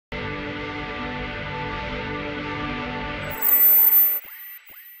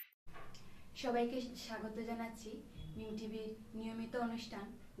সবাইকে স্বাগত জানাচ্ছি meemtv নিয়মিত অনুষ্ঠান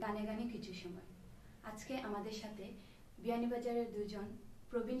গানে গানে কিছু সময়। আজকে আমাদের সাথে বিয়ানীবাজারের দুজন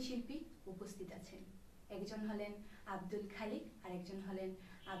প্রবীণ শিল্পী উপস্থিত আছেন। একজন হলেন আব্দুল খালিক আর একজন হলেন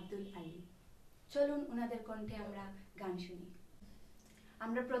আব্দুল আলী। চলুন ওনাদের কণ্ঠে আমরা গান শুনি।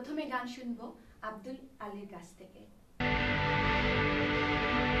 আমরা প্রথমে গান শুনবো আব্দুল আলীর কাছ থেকে।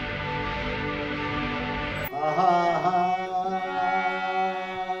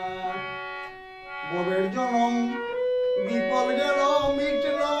 ববের জনম বিপদ গেল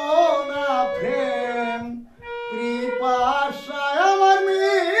মিটল না প্রেম, পিপাসায় আমার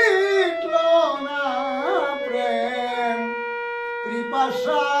মিটল না প্রেম,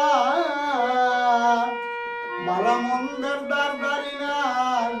 পিপাসা বালা মন্দের দ্বার দাঁড়ি না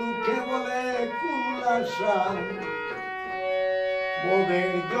লুকে বলে কুলাসা।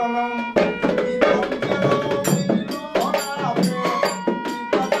 ববের জনম বিপদ গেল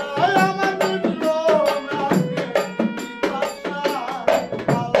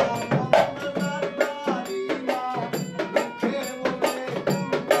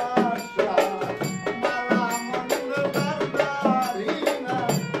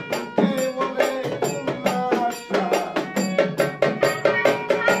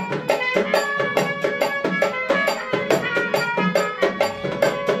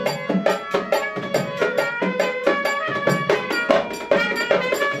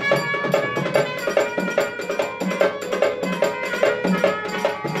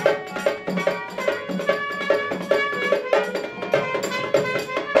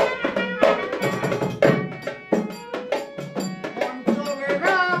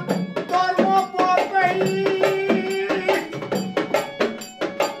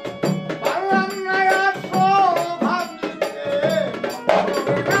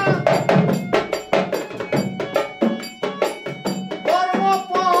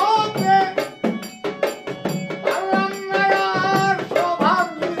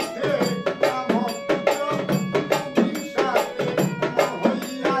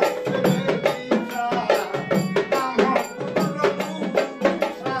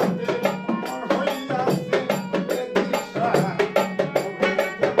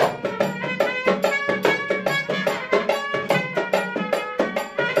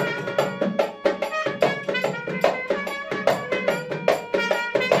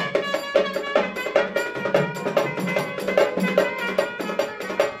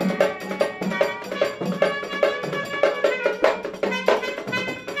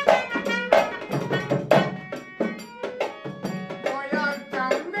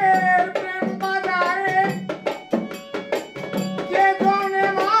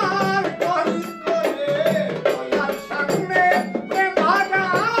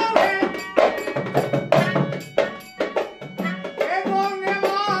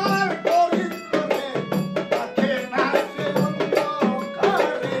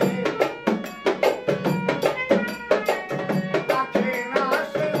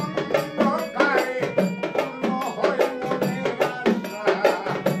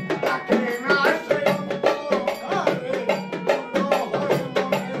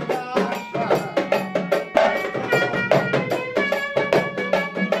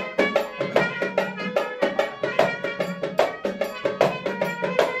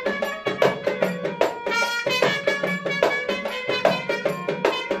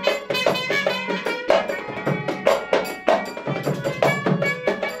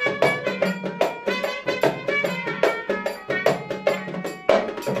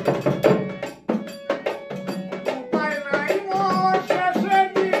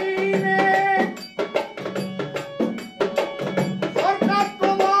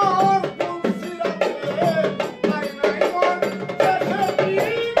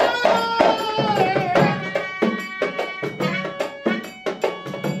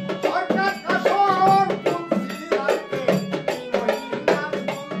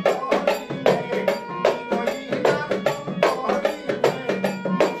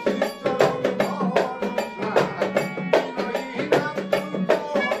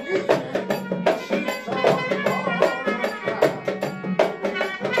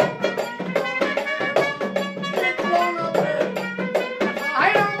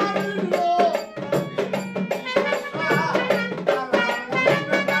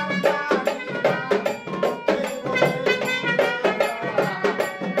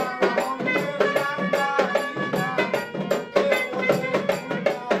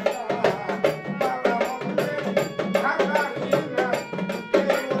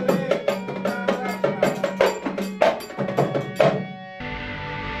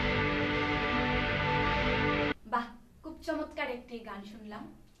চমৎকার একটি গান শুনলাম।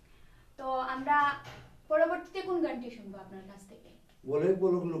 তো আমরা পরবর্তীতে কোন গানটি শুনবো আপনার কাছ থেকে? বলে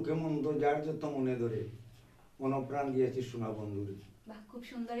বলুক লোকে মন্দ যার যত মনে ধরে, মনপ্রাণ দিয়েছি সোনা বন্ধুরে। বাহ, খুব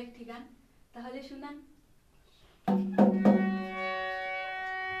সুন্দর একটি গান, তাহলে শুনান।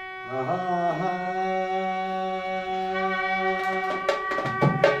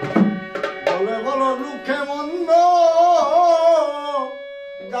 বলে বলো লোকে মন্দ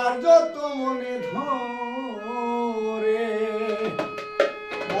যার যত মনে ধরে,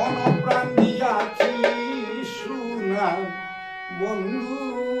 মনপ্রাণ দিয়াছি সোনা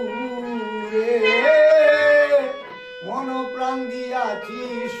বন্ধুরে, মনপ্রাণ দিয়াছি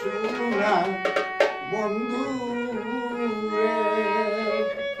সোনা বন্ধুরে।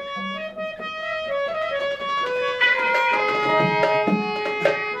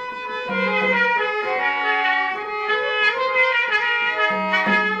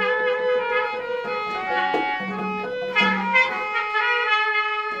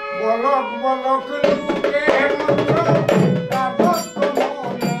 বলক বলক লুকে মন্দ যার যত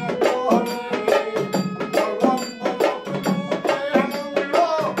মনে ধরে, বলক বলক লুকে মন্দ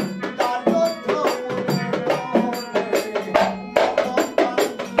যার যত মনে ধরে, মনপ্রাণ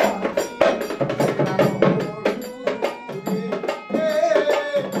দিয়াছি সোনা বন্ধুরে,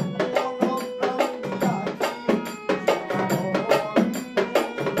 মনপ্রাণ দিয়াছি সোনা বন্ধুরে।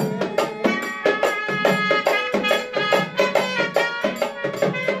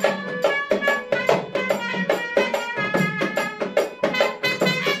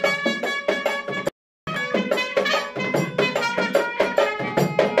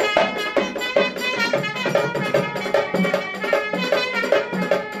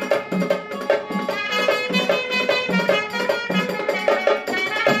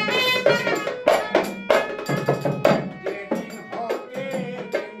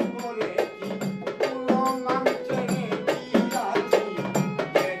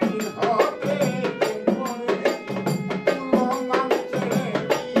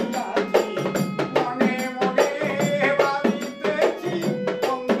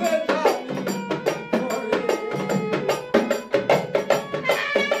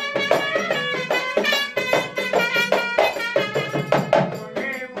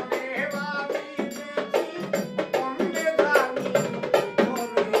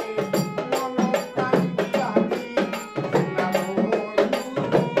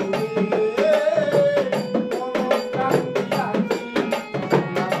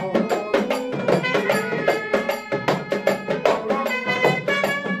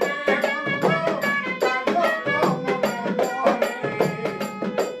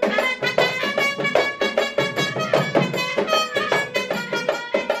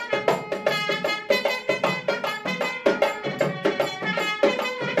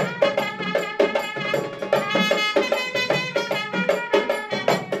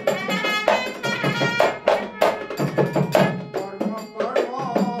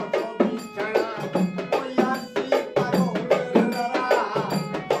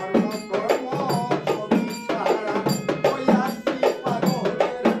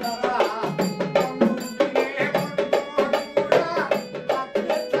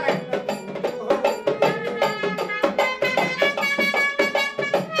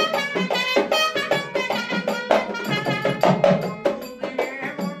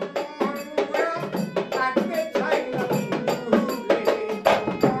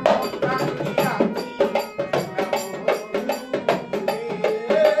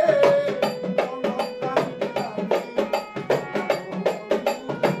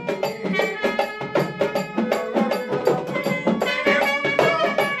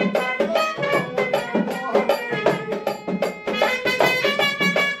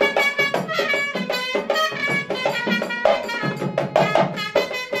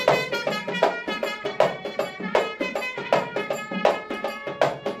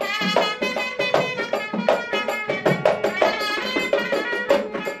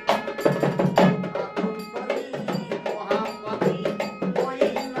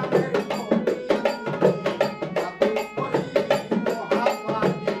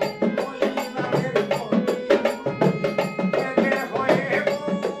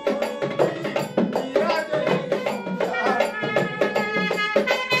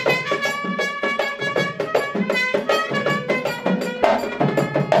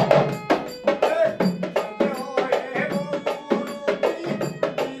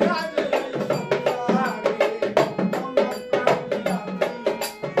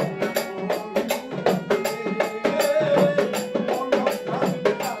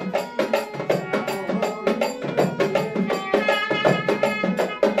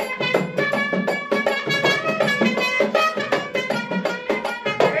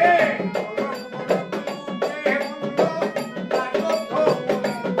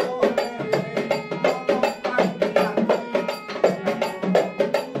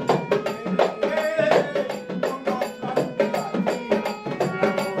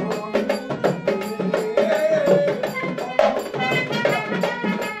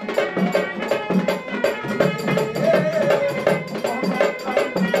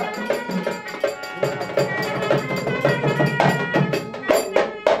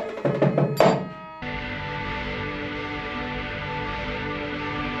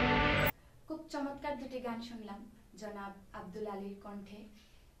 বালির কণ্ঠে।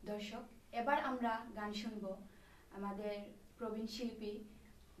 দর্শক, এবার আমরা গান শুনব আমাদের প্রবীণ শিল্পী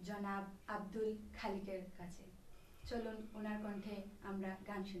জনাব আব্দুল খালিকের কাছে। চলুন ওনার কণ্ঠে আমরা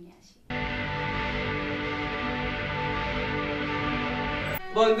গান শুনে আসি।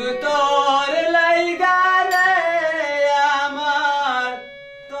 বন্ধু তোর লাইগা রে আমার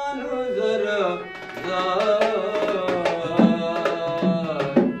তনু জোর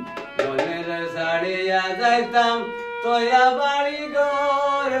মনের ছাড়িয়া যাইতাম তোয়া বাড়ি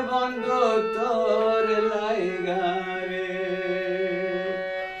ঘর বন্ধু তোর লাইগা রে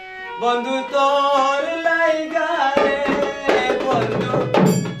বন্ধু তোর লাইগা রে বন্ধু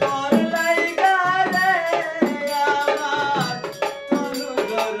তোর লাইগা রে আমার তনু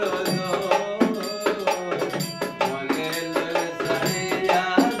জোর মনের ছাড়িয়া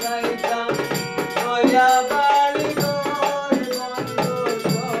যাইতাম তোয়া বাড়ি ঘর বন্ধু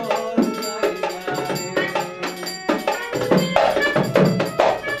তোর লাইগা রে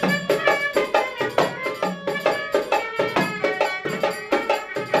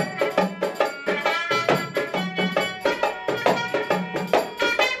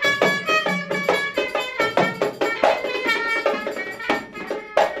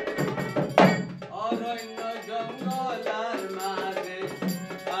অরণ্য জঙ্গলার মাঝে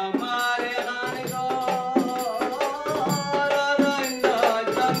আমার গান ঘর অরণ্য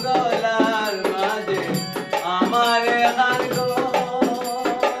জঙ্গলার মাঝে আমার গান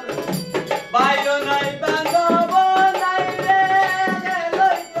ঘর বায়ু নাই বান্ধব নাই রে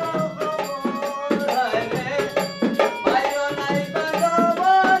লইতো খবর হায় রে বায়ু নাই বান্ধব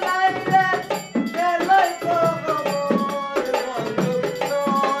নাই রে লইতো খবর বন্ধু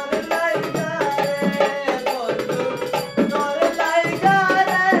তোর লাইগা রে বন্ধু তোর লাইগা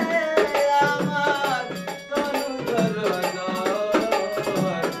রে আমার তনু জোর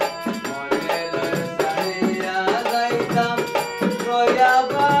মনের ছাড়িয়া যাইতাম তোয়া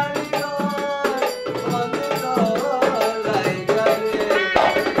বাড়ি ঘর বন্ধু তোর লাইগা রে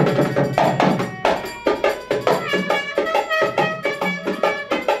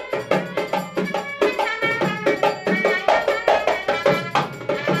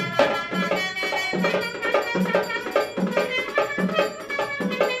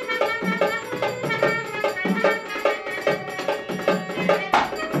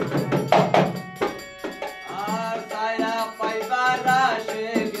আর ছায়া পাইবার আসে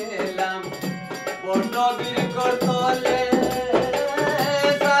গেলাম বড় বীর তলে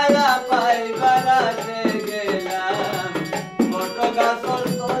ছায়া পাইবার আসে গেলাম বড় গাছর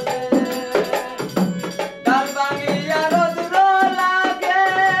তলে ডাল ভাঙিয়া রোদ্র লাগে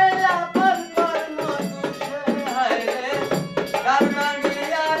আপন কর্ম দুষে হায় রে ডাল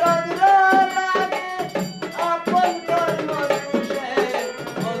ভাঙিয়া রোদ্র লাগে আপন কর্ম দুষে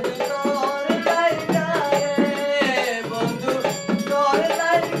বন্ধু তোর লাইগা রে বন্ধু তোর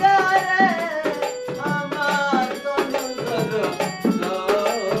লাইগা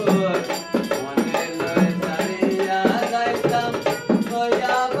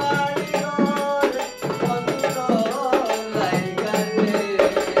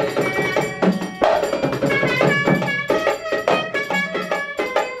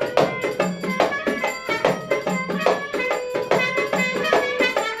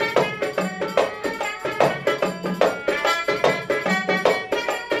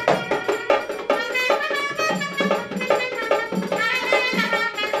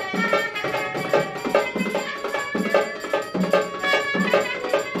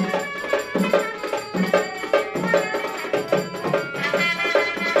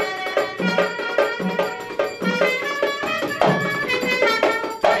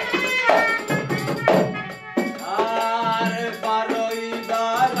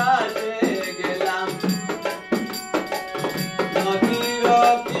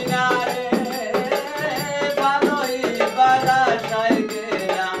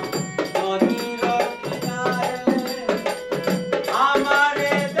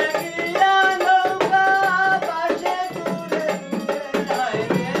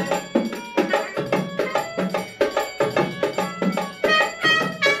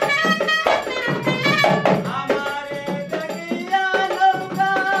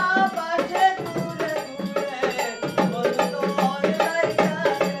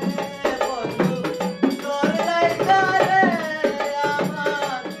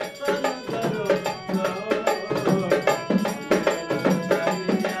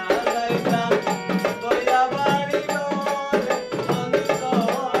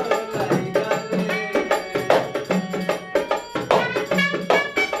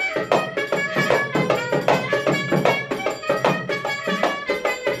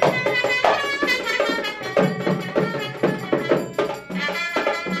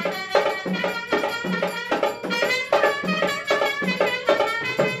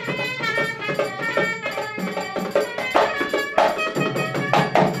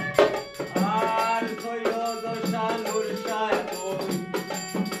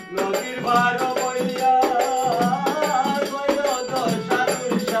বারো বইয়া কইল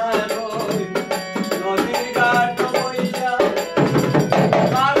দশানুর সাগর নদীর ঘাট বইয়া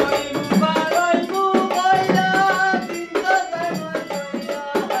বারোই মু বইয়া দিন যায় বইয়া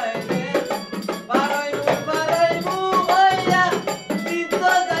হায়রে বারোই মু বইয়া দিন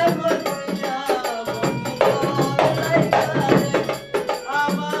যায় বইয়া বন্ধু লাইকা রে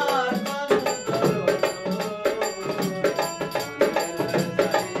আমার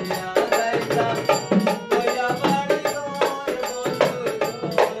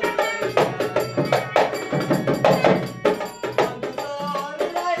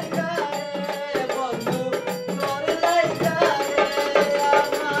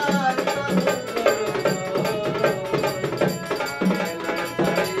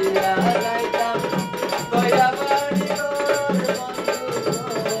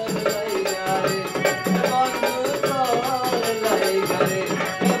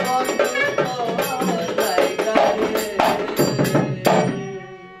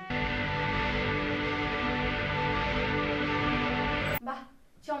বাহ,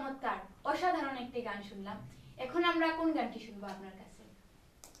 চমৎকার, অসাধারণ একটি গান শুনলাম। এখন আমরা কোন গানটি শুনবো আপনার কাছে?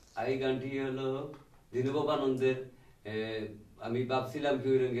 এই গানটি হলো দিনগোপানন্দের আমি ভাবছিলাম কি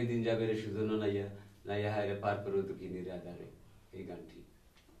ওই রঙে দিন যাবে রে সুজন নাইয়া নাইয়া হায়রে পার করো দুঃখিনী রাধারে, এই গানটি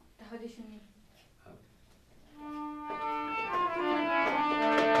তাহলে শুনি।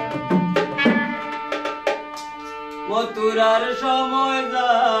 মথুরার সময়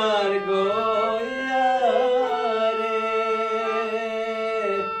যার গইয়া রে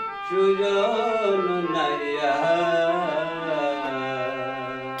সুজন নাইয়া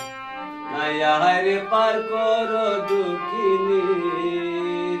নাইয়া হায়রে পার করো দুঃখিনী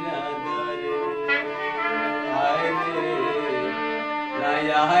রাধারে হায়রে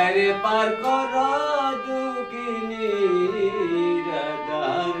নাইয়া হায়রে পার করো দুঃখিনী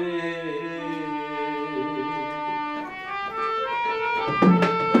রাধারে।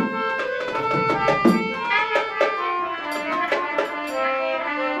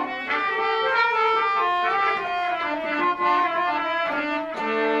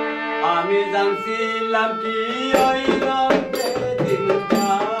 আমি জানছিলাম কি ওই রঙে দিন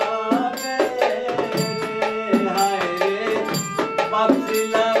যাবে রে হায়রে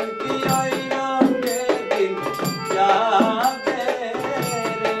ভাবছিলাম কি ওই রঙে দিন যাবে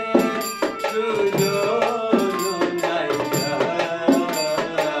রে সুজন নাইয়া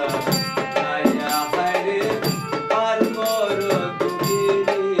নাইয়া হায়রে পার করো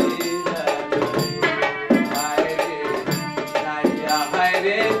দুঃখিনী রাধারে হায়রে নাইয়া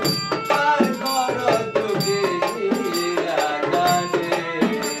হায়রে পার করো দুঃখিনী রাধারে।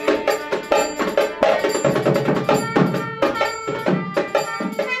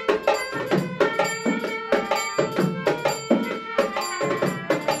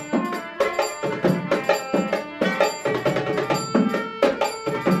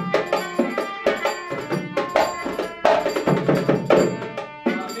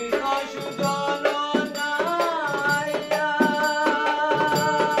 আমি তো সুজন নাইয়া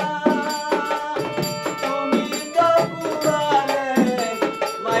তুমি তো কুয়ারে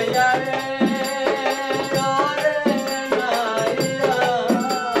মাইয়া রে ওরে নাইয়া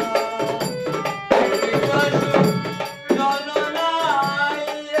তুমি তো সুজন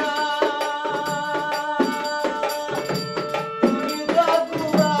নাইয়া তুমি তো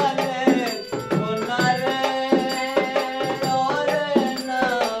কুয়ারে ওনারে ওরে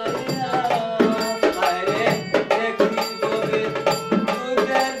নাইয়া হায়রে দেখি গোরে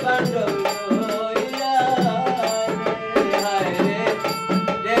দুধের বান্ডল লইয়া রে হায়রে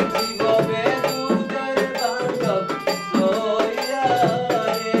দেখি গোরে দুধের বান্ডল লইয়া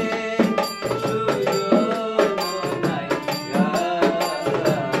রে সুজন নাইয়া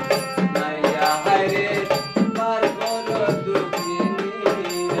নাইয়া হায়রে পার করো দুঃখিনী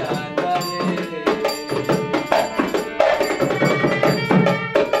রাধারে।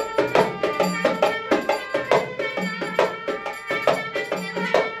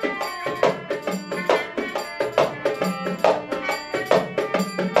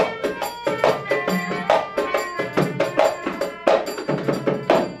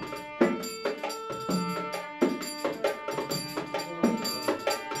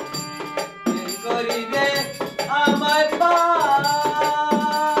 করিবে আমার পার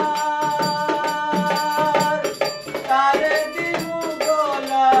তারে দিমু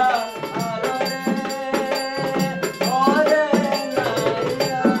গলা আরে ওরে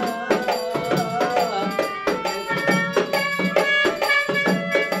নাইয়া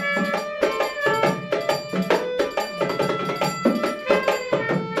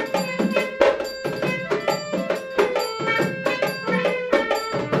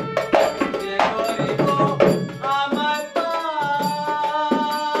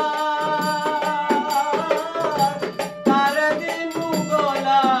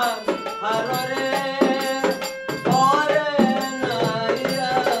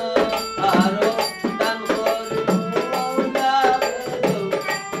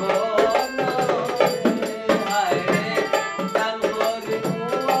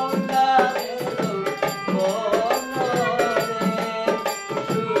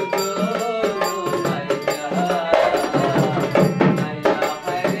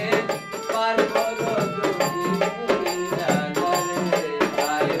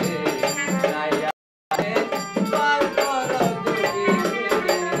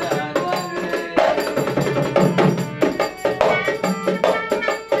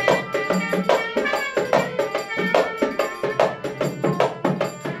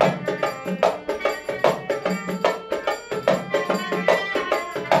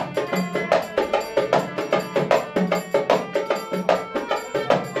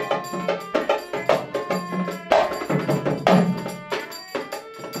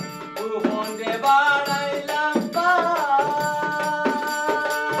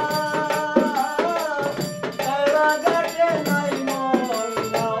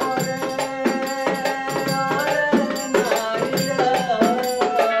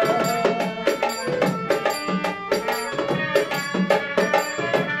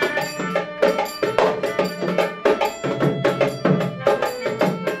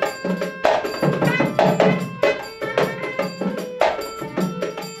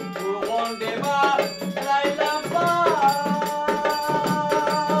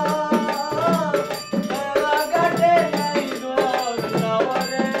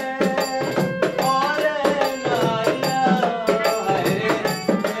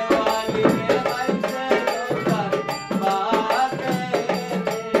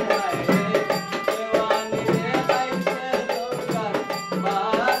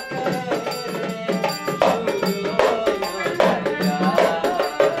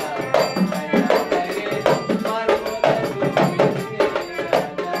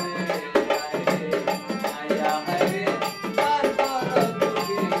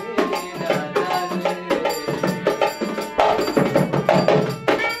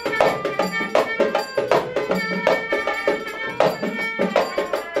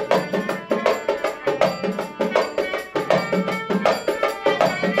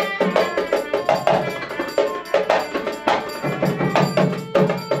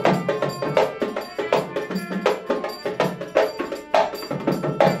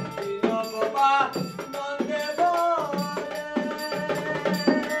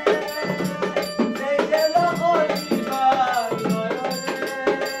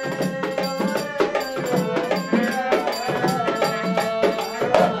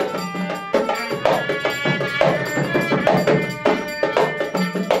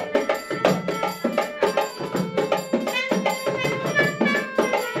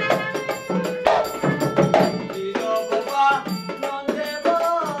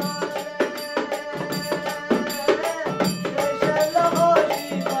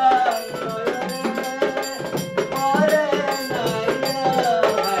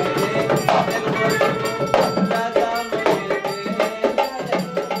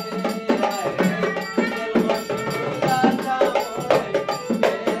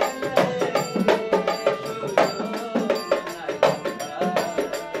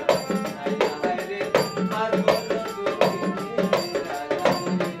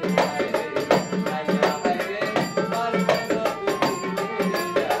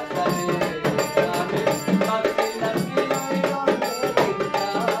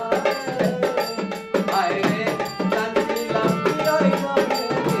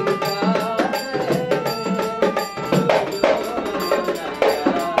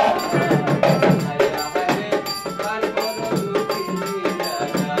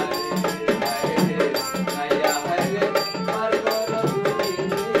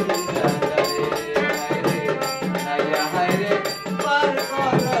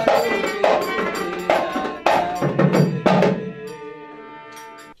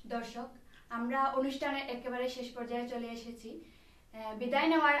এসেছি। বিদায়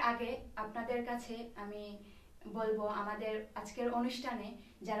নেওয়ার আগে আপনাদের কাছে আমি বলবো, আমাদের আজকের অনুষ্ঠানে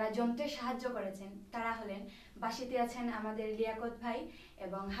যারা যন্ত্রে সাহায্য করেছেন তারা হলেন, বাঁশিতে আছেন আমাদের লিয়াকত ভাই,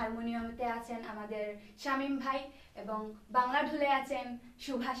 এবং হারমোনিয়ামতে আছেন আমাদের শামীম ভাই, এবং বাংলা ঢুলে আছেন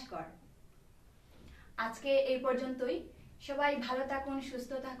সুভাষ কর। আজকে এই পর্যন্তই। সবাই ভালো থাকুন,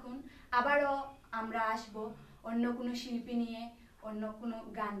 সুস্থ থাকুন। আবারও আমরা আসব অন্য কোনো শিল্পী নিয়ে, অন্য কোনো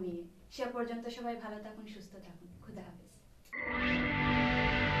গান নিয়ে। সে পর্যন্ত সবাই ভালো থাকুন, সুস্থ থাকুন। খুদা হাফেজ।